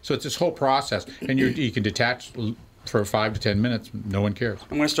light it, so it's this whole process, and you can detach for 5 to 10 minutes. No one cares.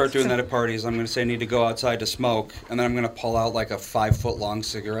 I'm going to start doing that at parties. I'm going to say I need to go outside to smoke, and then I'm going to pull out like a 5-foot-long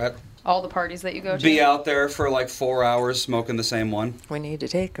cigarette. All the parties that you go to? Be out there for like 4 hours smoking the same one. We need to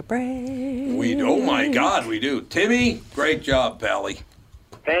take a break. Oh my God, we do. Timmy, great job, Pally.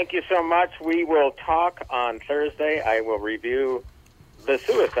 Thank you so much. We will talk on Thursday. I will review The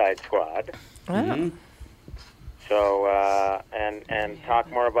Suicide Squad. Oh. Mm-hmm. So, and talk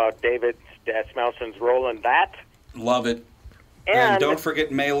more about David Smelson's role in that. Love it. And don't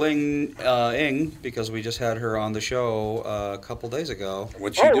forget Mei Ling Ing, because we just had her on the show a couple days ago.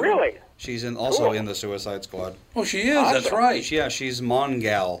 What's she doing? Really? She's also in the Suicide Squad. Oh, she is. Awesome. That's right. Yeah, she's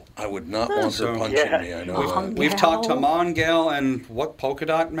Mongal. I would not want her punching me. I know. We've talked to Mongal and Polka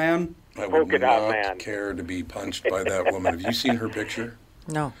Dot Man. I would not care to be punched by that woman. Have you seen her picture?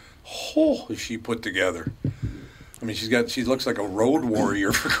 No. Oh, is she put together? I mean, she looks like a road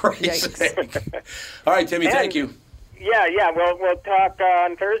warrior, for Christ's sake. All right, Timmy, thank you. Yeah. We'll talk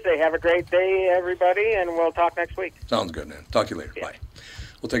on Thursday. Have a great day, everybody, and we'll talk next week. Sounds good, man. Talk to you later. Bye.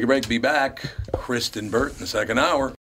 We'll take a break. Be back. Kristen Burt in the second hour.